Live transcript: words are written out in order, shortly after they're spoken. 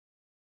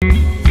Hey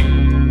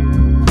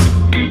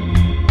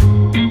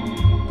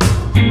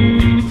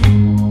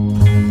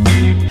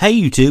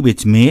YouTube,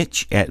 it's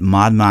Mitch at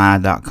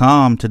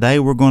modmy.com. Today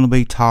we're going to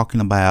be talking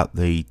about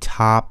the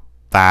top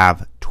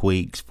 5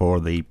 tweaks for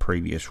the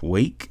previous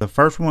week. The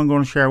first one I'm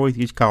going to share with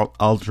you is called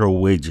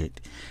UltraWidget.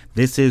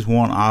 This is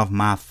one of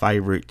my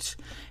favorites,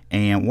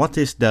 and what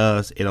this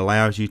does, it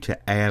allows you to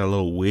add a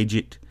little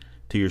widget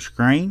to your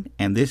screen,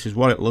 and this is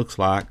what it looks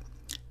like.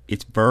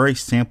 It's very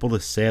simple to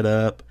set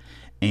up,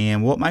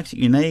 and what makes it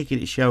unique,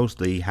 it shows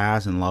the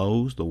highs and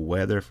lows, the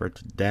weather for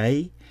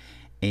today.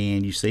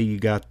 And you see you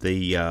got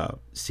the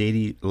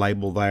city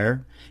label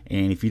there,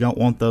 and if you don't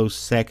want those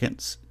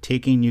seconds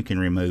ticking, you can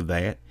remove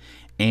that.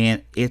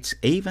 And it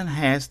even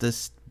has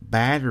this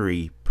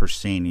battery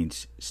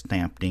percentage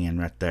stamped in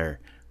right there,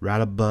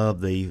 right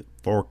above the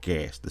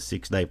forecast, the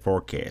 6-day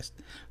forecast.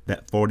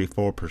 That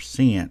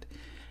 44%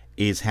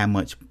 is how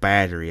much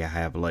battery I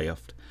have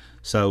left.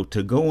 So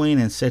to go in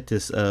and set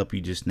this up,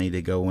 you just need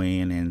to go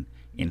in and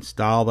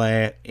install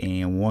that,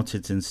 and once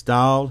it's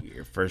installed,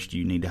 first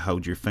you need to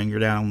hold your finger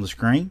down on the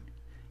screen,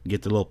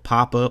 get the little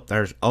pop-up.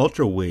 There's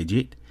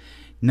UltraWidget.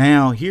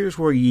 Now here's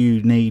where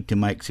you need to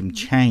make some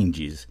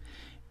changes.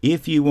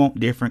 If you want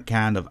different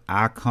kind of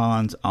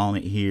icons on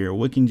it here,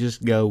 we can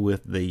just go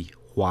with the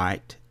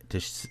white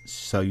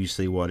so you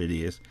see what it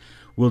is.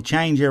 We'll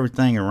change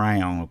everything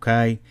around,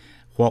 okay?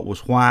 What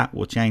was white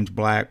will change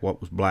black,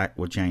 what was black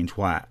will change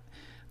white.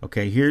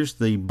 Okay, here's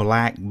the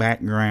black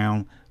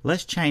background.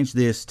 Let's change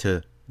this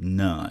to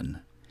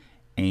none,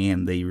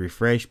 and the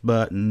refresh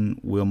button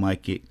will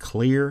make it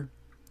clear.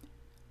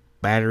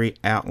 Battery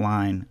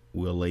outline,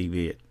 we'll leave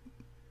it,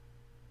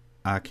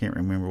 I can't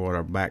remember what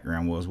our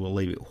background was, we'll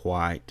leave it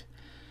white.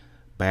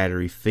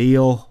 Battery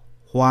fill,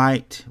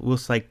 white, we'll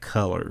say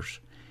colors.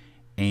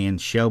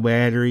 And show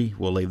battery,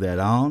 we'll leave that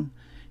on.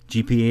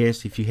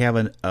 GPS, if you have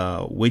a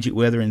widget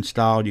weather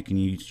installed, you can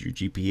use your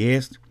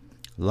GPS.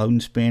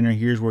 Loading spinner,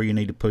 here's where you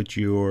need to put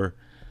your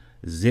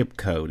zip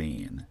code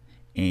in,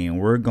 and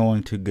we're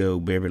going to go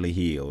Beverly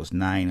Hills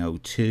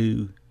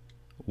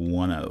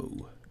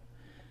 90210,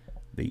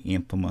 the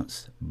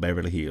infamous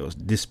Beverly Hills.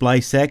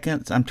 Display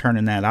seconds, I'm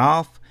turning that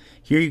off.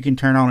 Here you can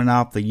turn on and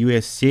off the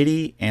US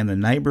city and the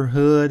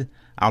neighborhood.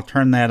 I'll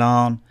turn that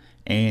on.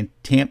 And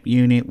temp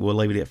unit, we'll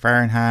leave it at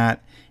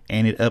Fahrenheit,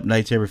 and it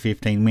updates every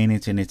 15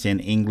 minutes, and it's in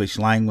English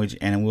language,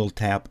 and we'll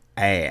tap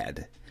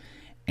add,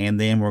 and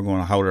then we're going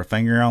to hold our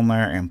finger on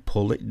there and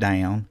pull it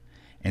down,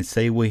 and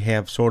see we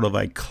have sort of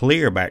a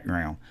clear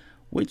background,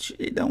 which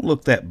it don't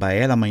look that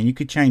bad. I mean, you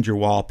could change your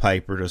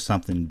wallpaper to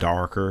something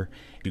darker.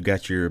 You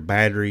got your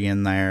battery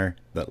in there,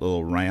 that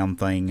little round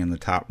thing in the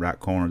top right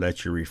corner,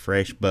 that's your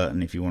refresh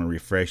button. If you want to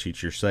refresh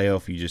it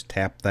yourself, you just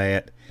tap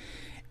that,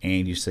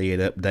 and you see it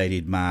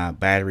updated. My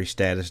battery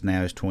status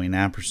now is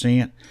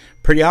 29%.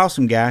 Pretty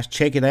awesome, guys.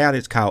 Check it out.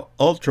 It's called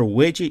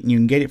UltraWidget, and you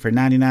can get it for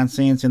 99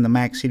 cents in the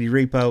Mac City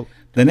repo.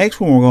 The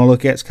next one we're going to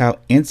look at is called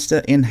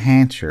Insta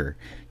Enhancer.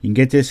 You can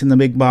get this in the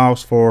big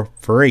box for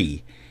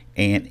free.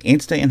 And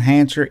Insta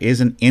Enhancer is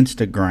an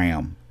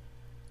Instagram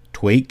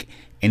tweak,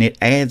 and it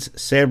adds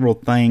several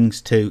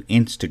things to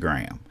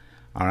Instagram.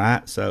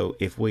 Alright, so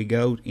if we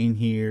go in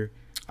here,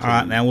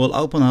 alright, now we'll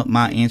open up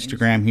my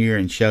Instagram here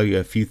and show you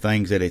a few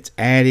things that it's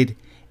added.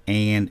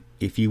 And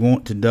if you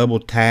want to double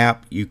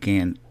tap, you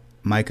can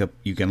like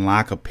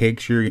a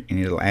picture, and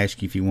it'll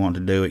ask you if you want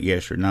to do it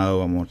yes or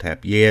no. I'm going to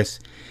tap yes.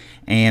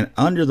 And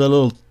under the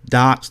little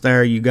dots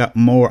there, you got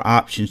more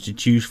options to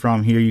choose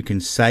from here. You can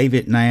save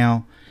it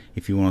now.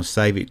 If you want to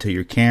save it to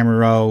your camera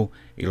roll,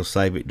 it'll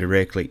save it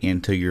directly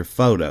into your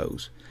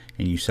photos.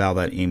 And you saw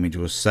that image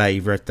was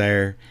saved right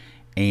there.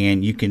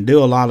 And you can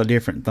do a lot of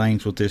different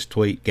things with this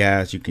tweak,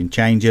 guys. You can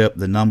change up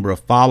the number of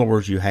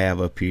followers you have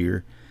up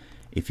here.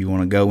 If you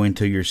want to go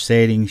into your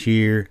settings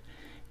here,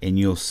 and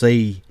you'll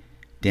see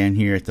down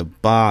here at the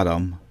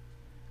bottom,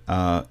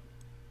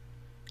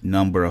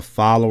 number of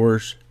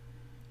followers.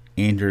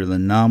 Enter the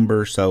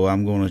number, so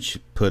I'm going to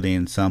put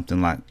in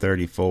something like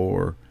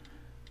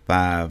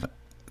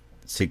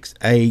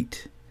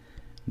 34568,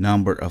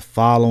 number of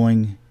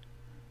following,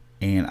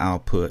 and I'll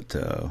put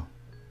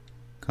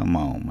come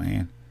on,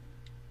 man,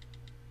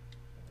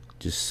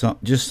 just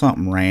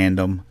something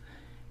random.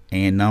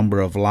 And number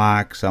of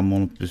likes, I'm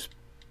going to just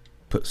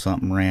put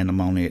something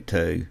random on it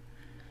too.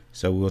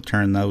 So we'll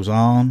turn those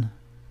on,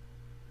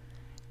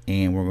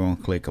 and we're going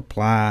to click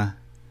apply.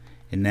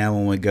 And now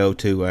when we go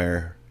to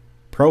our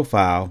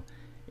profile,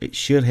 it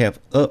should have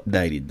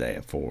updated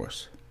that for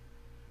us,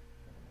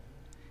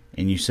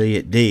 and you see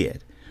it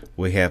did.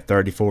 We have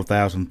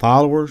 34,000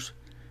 followers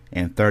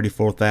and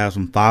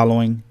 34,000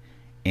 following,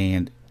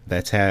 and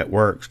that's how it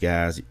works,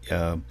 guys.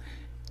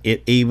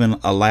 It even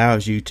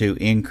allows you to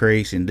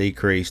increase and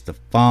decrease the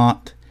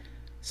font.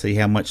 See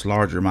how much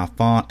larger my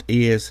font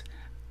is?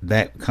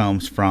 That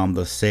comes from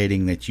the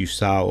setting that you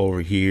saw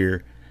over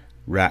here,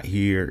 right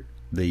here,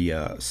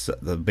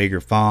 the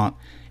bigger font.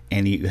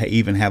 And you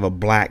even have a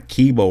black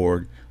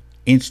keyboard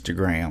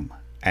Instagram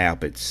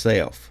app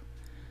itself.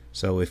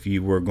 So if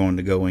you were going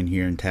to go in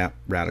here and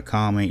write a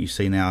comment, you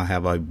see now I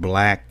have a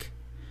black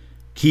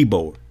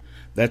keyboard.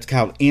 That's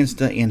called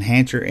Insta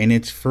Enhancer, and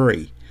it's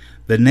free.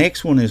 The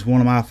next one is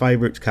one of my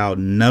favorites called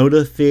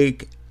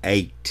Notific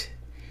 8.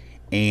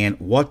 And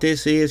what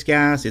this is,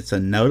 guys, it's a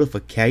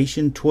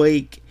notification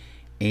tweak,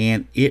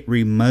 and it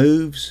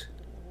removes,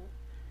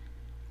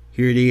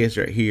 here it is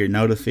right here,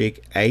 Notific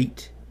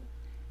 8,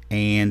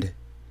 and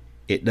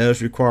it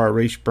does require a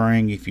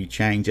respring if you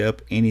change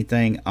up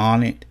anything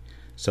on it.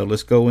 So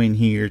let's go in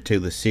here to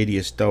the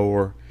Cydia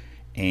store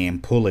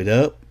and pull it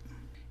up,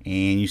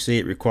 and you see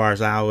it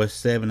requires iOS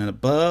 7 and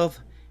above,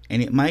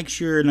 and it makes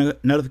your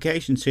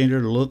notification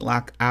center look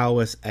like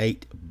iOS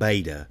 8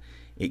 beta.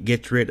 It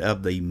gets rid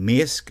of the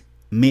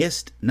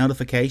missed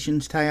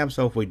notifications tab.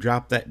 So if we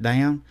drop that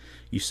down,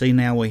 you see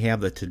now we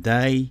have the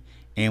today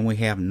and we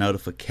have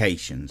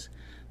notifications.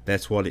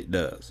 That's what it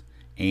does,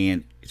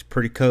 and it's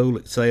pretty cool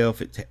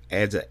itself. It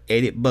adds an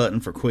edit button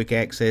for quick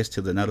access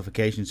to the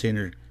notification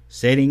center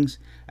settings,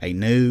 a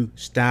new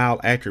style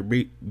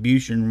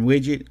attribution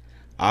widget,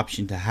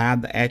 option to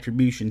hide the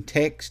attribution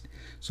text.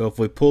 So if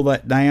we pull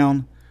that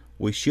down,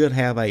 we should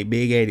have a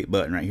big edit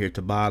button right here at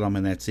the bottom,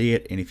 and that's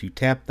it. And if you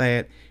tap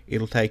that,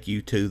 it'll take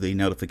you to the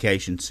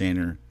notification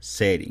center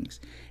settings,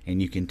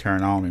 and you can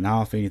turn on and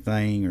off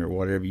anything or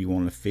whatever you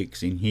want to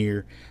fix in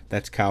here.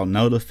 That's called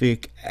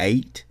Notific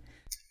 8.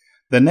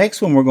 The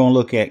next one we're going to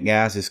look at,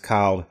 guys, is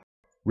called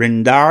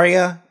Wren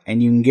Daria,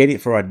 and you can get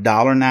it for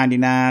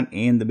 $1.99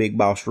 in the Big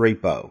Boss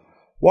repo.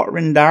 What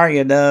Wren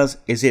Daria does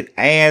is it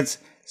adds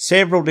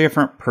several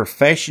different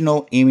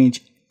professional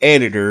image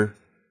editor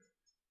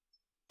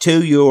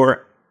to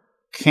your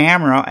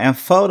camera and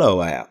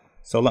photo app.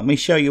 So let me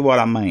show you what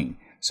I mean.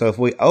 So if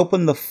we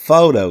open the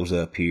photos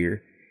up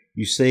here,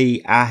 you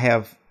see I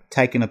have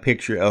taken a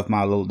picture of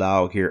my little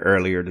dog here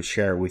earlier to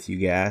share with you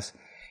guys.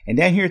 And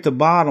down here at the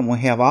bottom we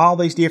have all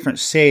these different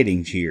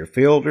settings here.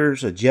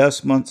 Filters,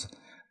 adjustments,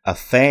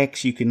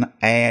 effects you can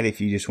add if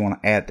you just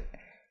want to add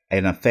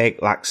an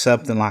effect like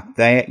something like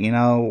that, you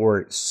know, where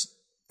it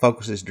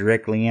focuses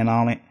directly in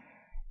on it.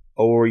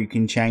 Or you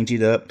can change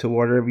it up to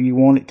whatever you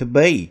want it to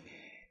be.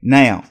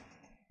 Now,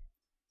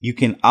 you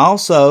can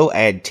also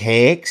add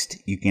text,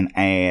 you can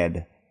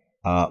add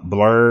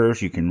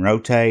blurs, you can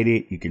rotate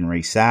it, you can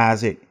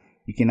resize it,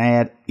 you can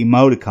add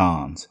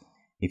emoticons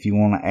if you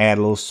want to add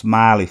a little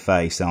smiley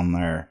face on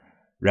there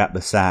right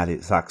beside it,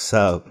 it's like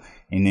so,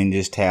 and then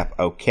just tap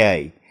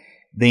OK.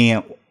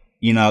 Then,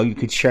 you know, you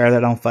could share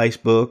that on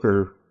Facebook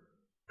or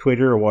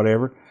Twitter or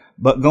whatever.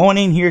 But going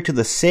in here to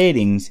the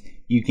settings,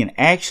 you can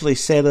actually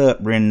set up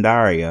Wren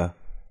Daria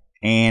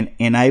and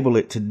enable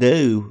it to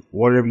do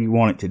whatever you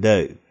want it to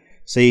do.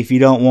 See, if you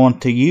don't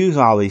want to use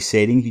all these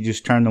settings, you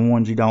just turn the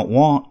ones you don't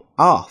want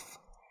off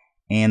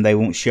and they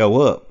won't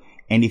show up.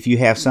 And if you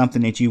have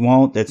something that you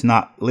want that's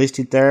not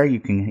listed there, you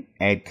can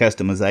add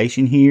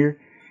customization here,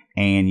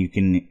 and you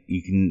can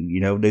you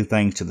know, do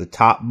things to the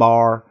top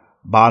bar,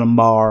 bottom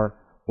bar,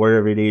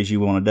 wherever it is you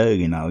want to do.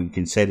 You know, you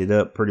can set it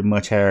up pretty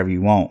much however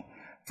you want.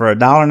 For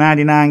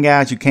 $1.99,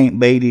 guys, you can't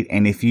beat it.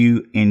 And if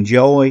you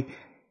enjoy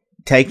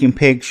taking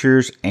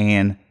pictures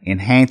and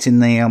enhancing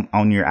them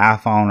on your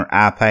iPhone or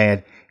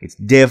iPad, it's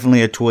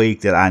definitely a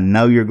tweak that I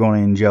know you're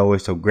going to enjoy.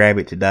 So grab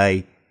it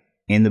today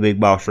in the Big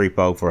Boss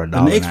repo for $1.99.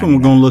 The next one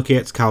we're going to look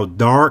at is called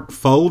Dark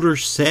Folder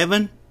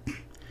 7.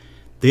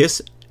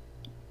 This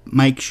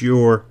makes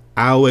your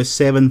iOS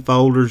 7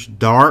 folders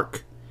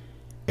dark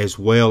as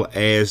well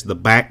as the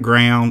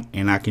background,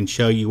 and I can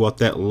show you what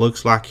that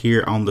looks like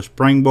here on the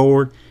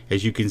springboard.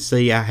 As you can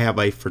see, I have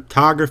a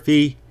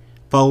photography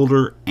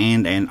folder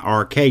and an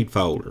arcade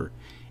folder,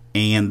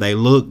 and they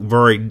look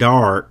very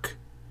dark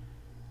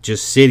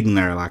just sitting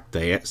there like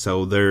that,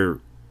 so they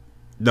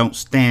don't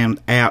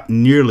stand out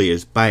nearly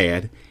as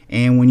bad.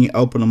 And when you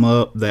open them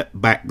up,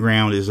 that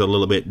background is a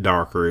little bit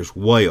darker as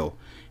well.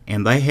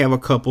 And they have a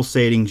couple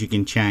settings you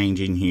can change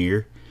in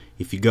here.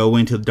 If you go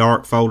into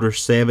Dark Folder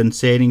 7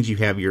 settings, you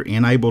have your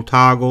enable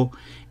toggle,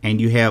 and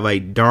you have a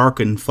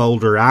darken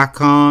folder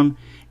icon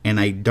and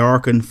a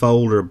darken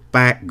folder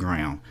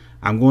background.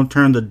 I'm going to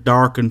turn the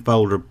darken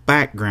folder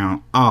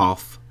background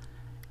off,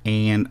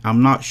 and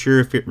I'm not sure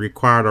if it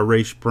required a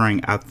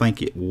respring. I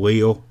think it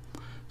will.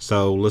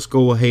 So let's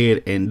go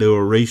ahead and do a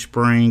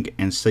respring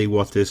and see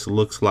what this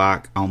looks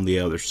like on the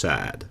other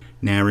side.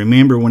 Now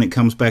remember, when it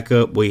comes back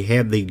up, we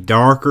have the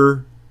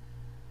darker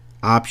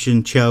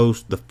option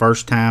chose the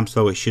first time,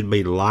 so it should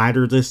be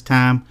lighter this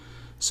time.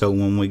 So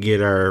when we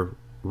get our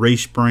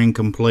respring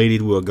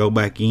completed, we'll go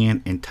back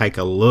in and take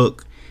a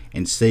look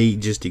and see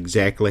just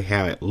exactly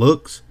how it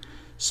looks.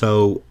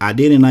 So I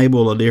did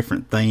enable a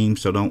different theme,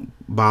 so don't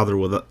bother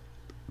with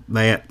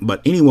that.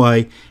 But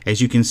anyway,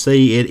 as you can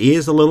see, it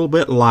is a little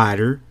bit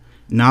lighter.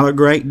 Not a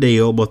great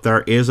deal, but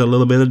there is a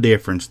little bit of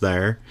difference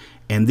there.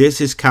 And this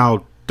is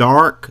called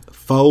Dark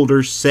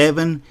Folder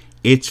 7.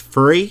 It's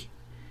free,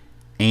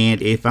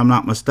 and if I'm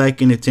not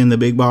mistaken, it's in the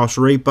Big Boss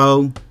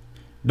repo.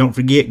 Don't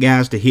forget,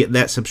 guys, to hit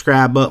that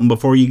subscribe button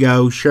before you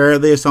go. Share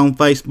this on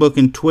Facebook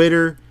and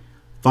Twitter.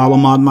 Follow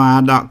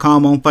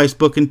modmyi.com on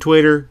Facebook and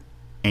Twitter,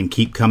 and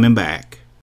keep coming back.